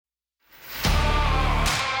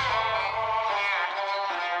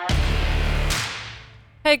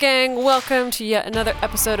Hey gang, welcome to yet another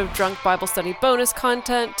episode of Drunk Bible Study bonus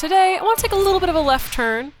content. Today, I want to take a little bit of a left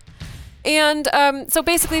turn. And so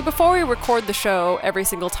basically, before we record the show every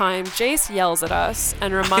single time, Jace yells at us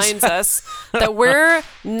and reminds us that we're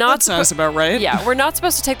not... That sounds about right. Yeah, we're not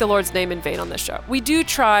supposed to take the Lord's name in vain on this show. We do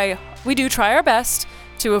try our best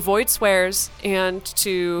to avoid swears and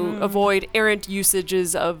to avoid errant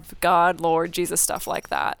usages of God, Lord, Jesus, stuff like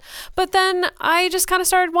that. But then I just kind of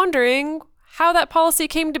started wondering how that policy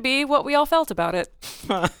came to be, what we all felt about it.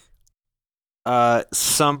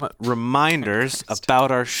 Some reminders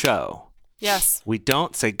about our show. Yes. We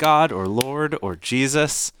don't say God or Lord or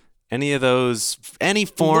Jesus, any of those, any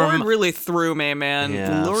form. Lord really threw me, man.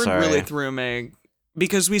 Yeah, Lord sorry. really threw me.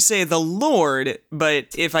 Because we say the Lord, but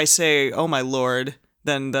if I say, oh my Lord,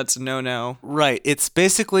 then that's a no-no. Right. It's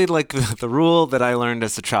basically like the rule that I learned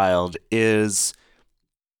as a child is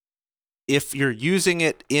if you're using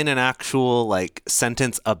it in an actual like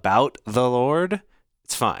sentence about the Lord,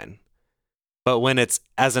 it's fine. But when it's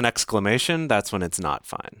as an exclamation, that's when it's not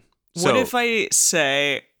fine. What if I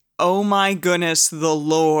say, oh my goodness, the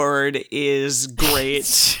Lord is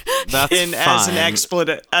great? That's as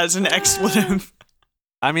fine. As an expletive.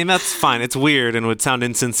 I mean, that's fine. It's weird and would sound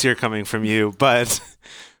insincere coming from you, but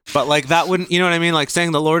like that wouldn't, you know what I mean? Like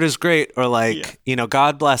saying the Lord is great or like, you know,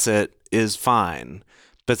 God bless it is fine.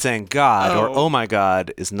 But saying God or oh my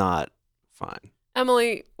God is not fine.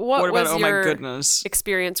 Emily, what about was oh my your goodness?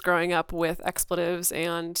 experience growing up with expletives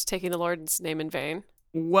and taking the Lord's name in vain?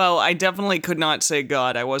 Well, I definitely could not say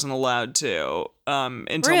God. I wasn't allowed to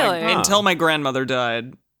until my grandmother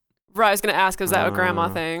died. Right, I was going to ask, is that a grandma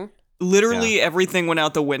thing? Literally everything went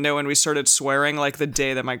out the window and we started swearing like the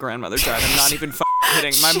day that my grandmother died. I'm not even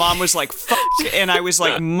kidding. My mom was like, fuck, and I was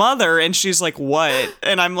like, mother, and she's like, what?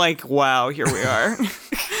 And I'm like, wow, here we are.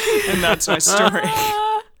 And that's my story.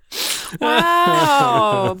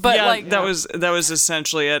 Wow. But yeah, like that was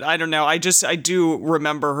essentially it. I don't know. I do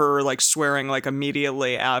remember her like swearing like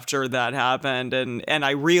immediately after that happened, and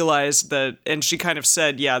I realized that, and she kind of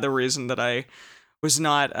said, yeah, the reason that I was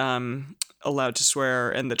not allowed to swear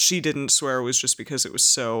and that she didn't swear was just because it was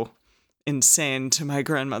so insane to my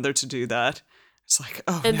grandmother to do that. It's like,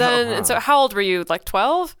 oh, and no. then so how old were you? Like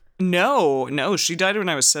 12? No, she died when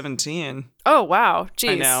I was 17. Oh wow,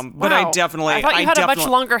 jeez. I know, but wow. I definitely thought you had a much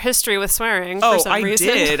longer history with swearing. Oh, for some I reason.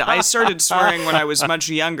 did. I started swearing when I was much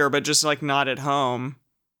younger, but just like not at home.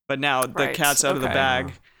 But now the Right, cat's out of the okay.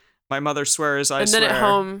 bag. My mother swears, I And swear. then at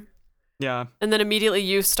home, Yeah. and then immediately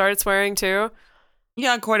you started swearing too.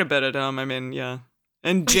 Yeah, quite a bit at home. I mean, yeah.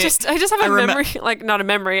 And I just have a memory, like not a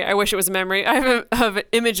memory. I wish it was a memory. I have an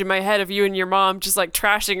image in my head of you and your mom just like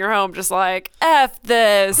trashing your home, just like F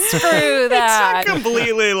this, screw that. It's not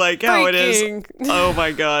completely like how it is. Freaking. Oh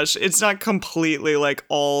my gosh. It's not completely like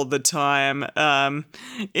all the time.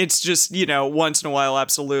 It's just, you know, once in a while,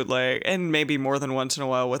 absolutely. And maybe more than once in a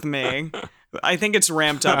while with me. I think it's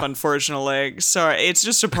ramped up, unfortunately. Sorry, it's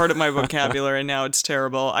just a part of my vocabulary now. It's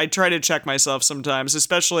terrible. I try to check myself sometimes,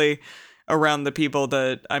 especially around the people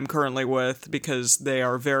that I'm currently with, because they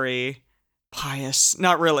are very pious.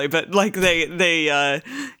 Not really, but like they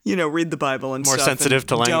you know, read the Bible and More stuff. sensitive and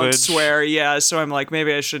to language. Don't swear, yeah. So I'm like,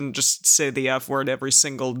 maybe I shouldn't just say the F word every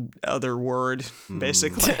single other word,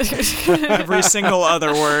 basically. Every single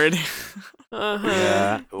other word.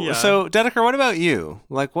 Yeah. Yeah. So, Dedeker, what about you?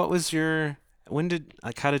 Like, what was your,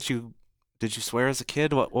 how did you swear as a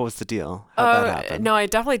kid? What was the deal? How'd that happen? No, I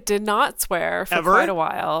definitely did not swear for Ever? quite a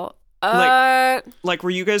while. Like, were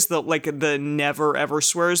you guys the never ever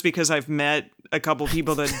swears? Because I've met a couple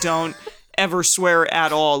people that don't ever swear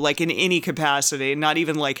at all, like in any capacity, not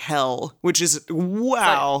even like hell, which is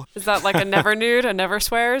wow. Is that like a never nude, a never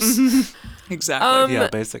swears? Exactly. Yeah,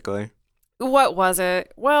 basically. What was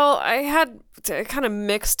it? Well, I had kind of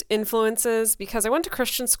mixed influences because I went to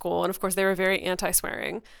Christian school, and of course they were very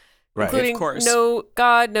anti-swearing, Right. including Of course. no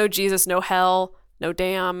God, no Jesus, no hell, no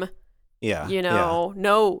damn. Yeah. You know,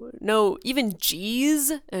 no, even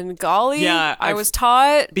geez and golly. Yeah, I was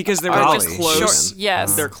taught because they were are just Golly, close. short-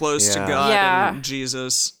 yes. They're close to Yeah. God Yeah. and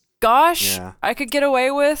Jesus. Gosh, Yeah. I could get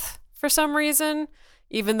away with for some reason,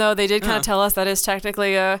 even though they did kind Yeah. of tell us that is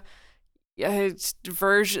technically a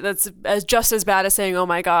version that's just as bad as saying "oh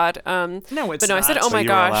my god." No, it's but no, I not. said "oh So my you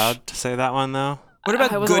gosh." were allowed to say that one, though? What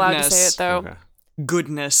about I was goodness? allowed to say it though. Okay.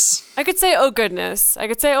 Goodness. I could say "oh goodness." I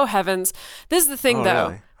could say "oh heavens." This is the thing, Oh, though.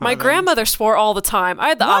 really? My grandmother swore all the time. I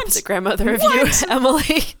had the opposite grandmother of you,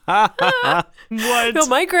 Emily. What? No,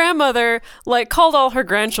 my grandmother called all her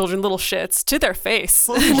grandchildren little shits to their face.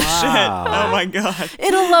 Holy shit. Oh my God.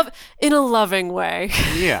 In a loving way.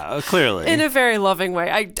 Yeah, clearly. In a very loving way.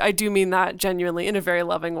 I do mean that genuinely, in a very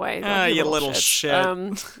loving way. You little shit.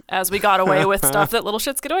 As we got away with stuff that little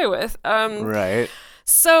shits get away with. Right.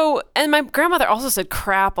 So, and my grandmother also said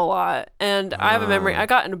crap a lot. And I have a memory. I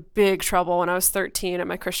got in big trouble when I was 13 at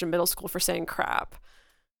my Christian middle school for saying crap.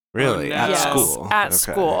 Really? Oh, no. At Yes, school? at Okay.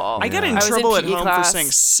 school. I got I in was in trouble at PE home class. for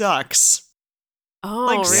saying sucks. Oh,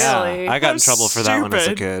 Like, really? Yeah, I got in That's trouble for that one as a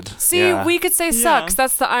stupid. kid. See, Yeah. we could say Yeah. sucks.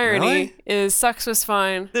 That's the irony. Really? Is sucks was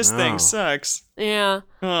fine. This Oh. thing sucks. Yeah.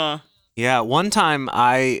 Yeah, one time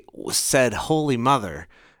I said "Holy Mother"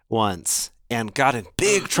 once and got in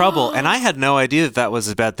big trouble, and I had no idea that was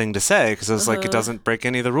a bad thing to say because I was like, it doesn't break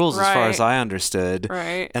any of the rules as far as Right. I understood.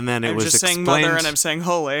 Right. And then it I'm was just saying explained. mother and I'm saying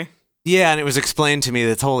holy. Yeah, and it was explained to me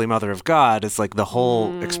that Holy Mother of God is like the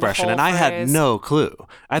whole the expression, whole and I had phrase. no clue.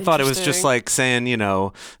 I thought it was just Interesting. like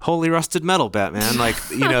saying, holy rusted metal, Batman, like,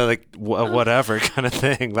 whatever kind of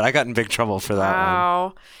thing. But I got in big trouble for that one.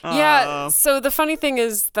 Wow. Yeah. So the funny thing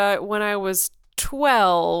is that when I was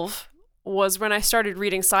 12 was when I started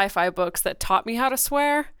reading sci-fi books that taught me how to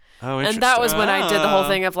swear. Oh, And interesting. that was when I did the whole Ah.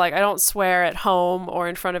 thing of I don't swear at home or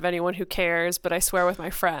in front of anyone who cares, but I swear with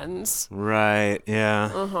my friends. Right,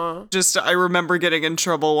 yeah. I remember getting in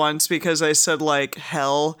trouble once because I said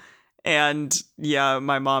hell. And yeah,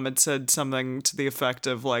 my mom had said something to the effect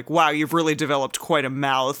of wow, you've really developed quite a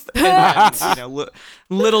mouth. And then,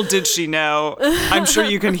 little did she know. I'm sure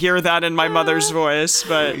you can hear that in my mother's voice,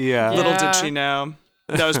 but Yeah. little Yeah. did she know.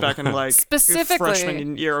 That was back in Specifically-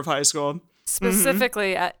 freshman year of high school.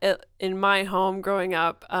 Specifically in my home growing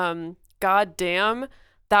up, God damn,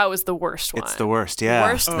 that was the worst one. It's the worst, yeah.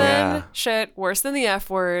 Worse than shit, worse than the F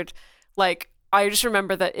word. I just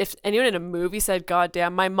remember that if anyone in a movie said God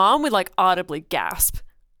damn, my mom would audibly gasp.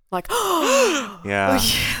 Yeah.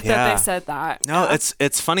 That they said that. No,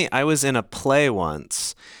 it's funny. I was in a play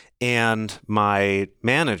once, and my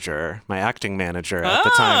acting manager at the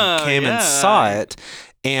time, came and saw it,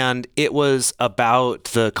 and it was about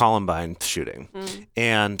the Columbine shooting.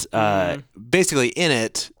 And basically in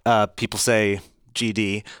it, people say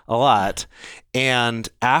GD a lot. And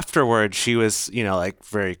afterwards, she was,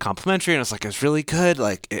 very complimentary, and I was like, it was really good.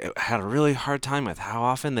 It had a really hard time with how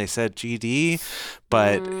often they said GD,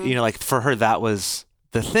 but for her, that was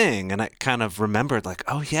the thing. And I kind of remembered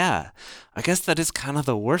oh yeah, I guess that is kind of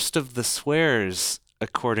the worst of the swears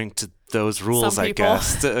according to those rules, Some I people.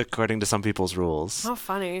 guess, according to some people's rules. How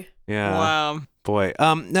funny. Yeah. Wow. Boy.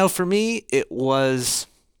 No, for me,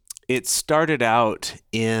 it started out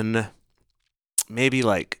in maybe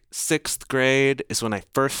 6th grade is when I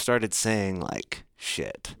first started saying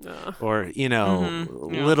shit or,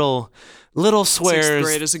 little swears. 6th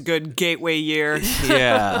grade is a good gateway year.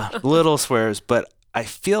 Yeah, little swears. But I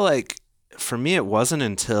feel for me, it wasn't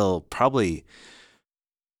until probably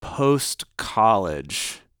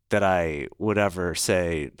post-college that I would ever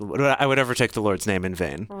take the Lord's name in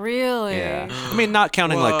vain. Really? Yeah. I mean, not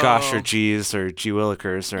counting gosh or Whoa. geez or gee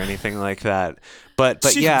willikers or anything like that. But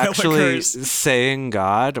Gee yeah, actually willikers. saying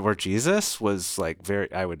God or Jesus was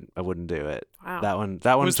I wouldn't do it. Wow. That one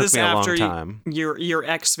Was took this me a long after time. your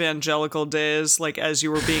ex-evangelical days, as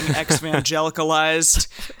you were being ex-evangelicalized?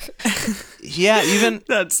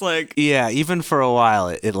 Yeah, even for a while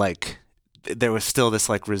it there was still this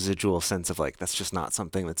residual sense of that's just not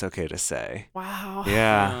something that's okay to say. Wow.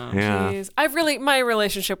 Yeah. Yeah. Jeez. My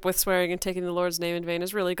relationship with swearing and taking the Lord's name in vain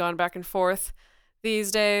has really gone back and forth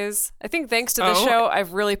these days. I think thanks to this Oh. show,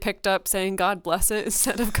 I've really picked up saying God bless it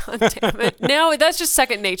instead of God damn it. Now that's just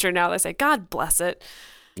second nature now. They say God bless it.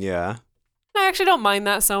 Yeah. I actually don't mind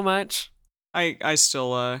that so much. I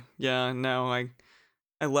still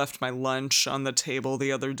I left my lunch on the table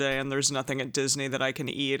the other day, and there's nothing at Disney that I can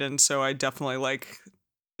eat, and so I definitely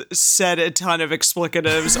said a ton of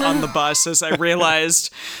explicatives on the bus as I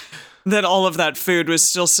realized that all of that food was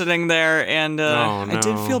still sitting there, and I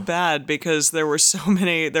did feel bad because there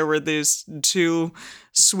were these two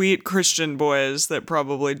sweet Christian boys that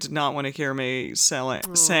probably did not want to hear me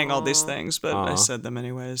saying all these things, but I said them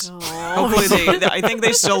anyways. Hopefully I think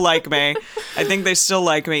they still like me. I think they still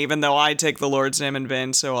like me, even though I take the Lord's name in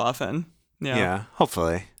vain so often. Yeah,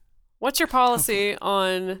 hopefully. What's your policy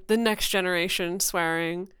on the next generation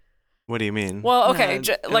swearing? What do you mean? Well, okay,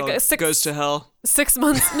 goes to hell. 6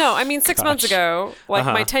 months. No, I mean 6 months ago,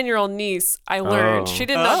 my 10-year-old niece, I learned she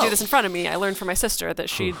did not do this in front of me. I learned from my sister that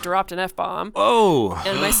she dropped an F-bomb. Oh.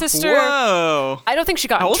 And my sister, Whoa. I don't think she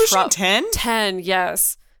got How in old is she? trouble. 10? 10,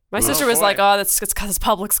 yes. My sister was boy. like, "Oh, that's because it's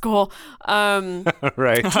public school."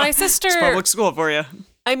 Right. My sister, It's public school for you.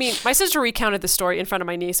 I mean, my sister recounted the story in front of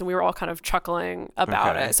my niece, and we were all kind of chuckling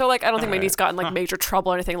about Okay. it. So, like, I don't think my Alright. niece got in like major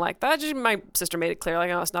trouble or anything like that. Just my sister made it clear,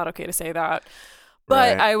 like, "Oh, it's not okay to say that."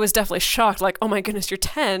 But Right. I was definitely shocked, like, "Oh my goodness, you're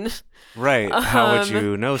 10. Right. How would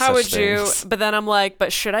you know How such would things? you?" But then I'm like,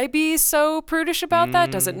 "But should I be so prudish about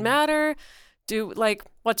that? Does it matter?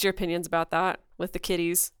 What's your opinions about that with the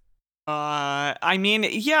kiddies?" I mean,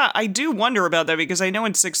 yeah, I do wonder about that because I know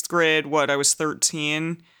in 6th grade, I was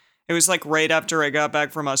 13. It was like right after I got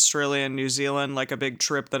back from Australia and New Zealand, like a big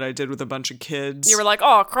trip that I did with a bunch of kids. You were like,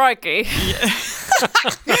 "Oh, crikey."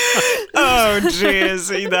 Oh,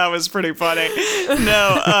 jeez, that was pretty funny.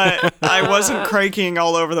 No, I wasn't cranking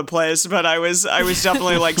all over the place, but I was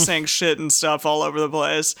definitely like saying shit and stuff all over the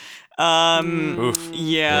place.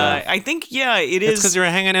 Yeah, I think it It's is. because you're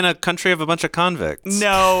hanging in a country of a bunch of convicts.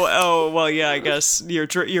 No, well, yeah, I guess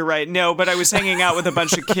you're right. No, but I was hanging out with a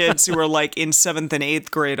bunch of kids who were like in 7th and 8th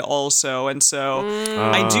grade also, and so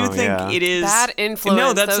I do think it is Bad influence,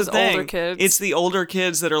 No, that's those the thing. older kids. It's the older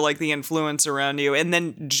kids that are like the influence around you, and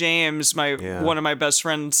then James, one of my best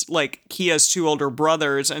friends, like he has 2 older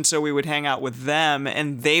brothers, and so we would hang out with them,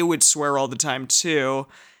 and they would swear all the time too.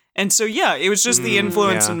 And so, yeah, it was just the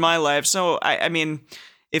influence in my life. So, I mean,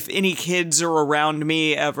 if any kids are around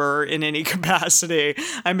me ever in any capacity,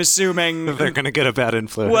 I'm assuming They're going to get a bad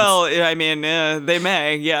influence. well, I mean, they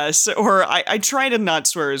may, yes. Or I try to not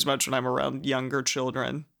swear as much when I'm around younger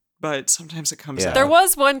children, but sometimes it comes out. There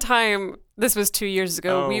was one time, this was 2 years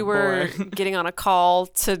ago, Oh, we were boy. getting on a call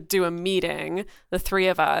to do a meeting, the 3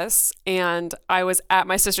 of us, and I was at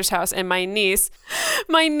my sister's house, and my niece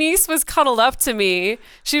was cuddled up to me.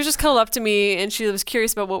 She was just cuddled up to me, and she was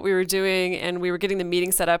curious about what we were doing, and we were getting the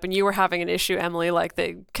meeting set up, and you were having an issue, Emily, like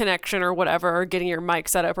the connection or whatever, or getting your mic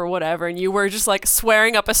set up or whatever, and you were just like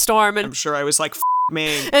swearing up a storm, I'm and sure I was like,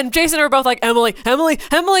 me. and Jason and I were both like, "Emily, Emily,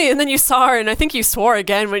 Emily," and then you saw her, and I think you swore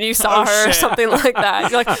again when you saw Oh, her or shit. something like that.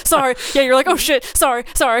 You're like, "Sorry." Yeah, you're like, "Oh shit, sorry."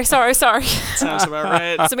 Sounds about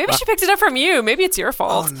right. So maybe she picked it up from you. Maybe it's your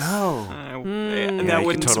fault. oh, no. That Yeah, you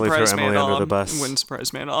wouldn't could totally surprise throw me Emily at under all. the bus. Wouldn't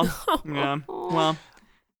surprise me at all. Yeah. Well.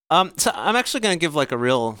 So I'm actually going to give like a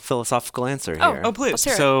real philosophical answer here. Oh, please. Let's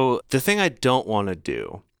hear it. So the thing I don't want to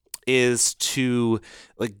do is to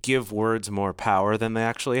like give words more power than they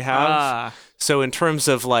actually have. So in terms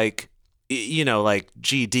of like, like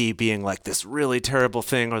GD being like this really terrible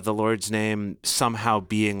thing, or the Lord's name somehow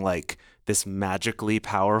being like this magically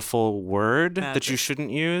powerful word that you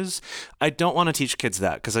shouldn't use. I don't want to teach kids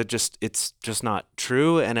that because it's just not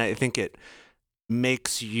true. And I think it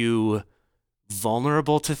makes you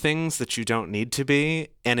vulnerable to things that you don't need to be,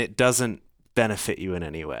 and it doesn't benefit you in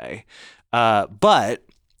any way. But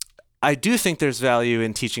I do think there's value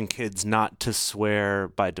in teaching kids not to swear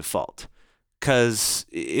by default, because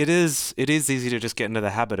it is easy to just get into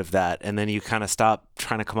the habit of that, and then you kind of stop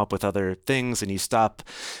trying to come up with other things, and you stop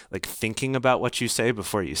like thinking about what you say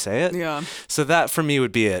before you say it. Yeah. So that for me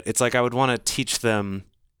would be it. It's like I would want to teach them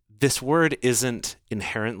this word isn't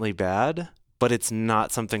inherently bad, but it's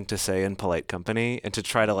not something to say in polite company, and to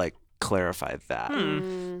try to like clarify that.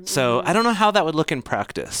 So I don't know how that would look in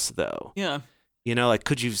practice though. Yeah. Like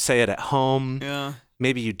could you say it at home? Yeah.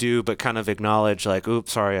 Maybe you do, but kind of acknowledge like,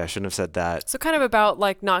 oops, sorry, I shouldn't have said that. So kind of about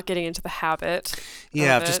like not getting into the habit.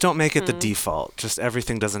 Yeah, of just it. don't make it the default. Just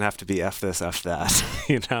everything doesn't have to be F this, F that,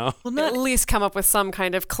 At least come up with some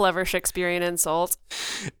kind of clever Shakespearean insult.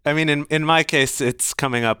 I mean, in my case, it's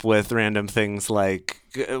coming up with random things like,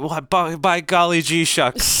 by golly gee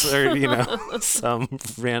shucks, or, some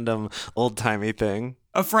random old-timey thing.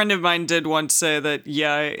 A friend of mine did once say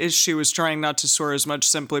that, she was trying not to swear as much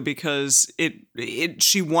simply because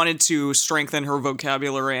she wanted to strengthen her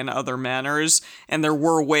vocabulary and other manners, and there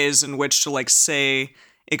were ways in which to like say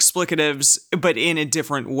explicatives, but in a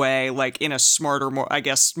different way, like in a smarter,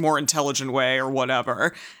 more intelligent way or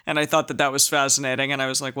whatever. And I thought that was fascinating, and I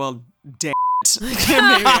was like, well, damn. Maybe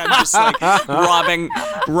I'm just like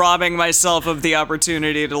robbing myself of the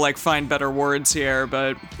opportunity to like find better words here,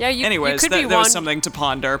 but Yeah, you anyways, could be that was something to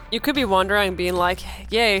ponder. You could be wondering, being like,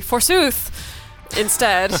 "Yay, forsooth,"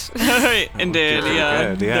 instead. Indeed, Very yeah.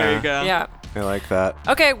 good, There yeah. you go. Yeah. I like that.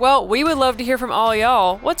 Okay, well, we would love to hear from all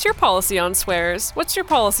y'all. What's your policy on swears? What's your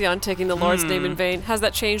policy on taking the Lord's name in vain? Has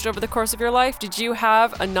that changed over the course of your life? Did you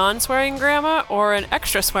have a non-swearing grandma or an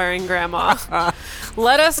extra swearing grandma?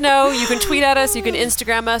 Let us know. You can tweet at us, you can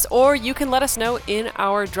Instagram us, or you can let us know in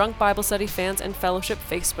our Drunk Bible Study Fans and Fellowship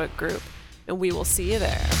Facebook group. And we will see you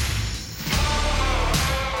there.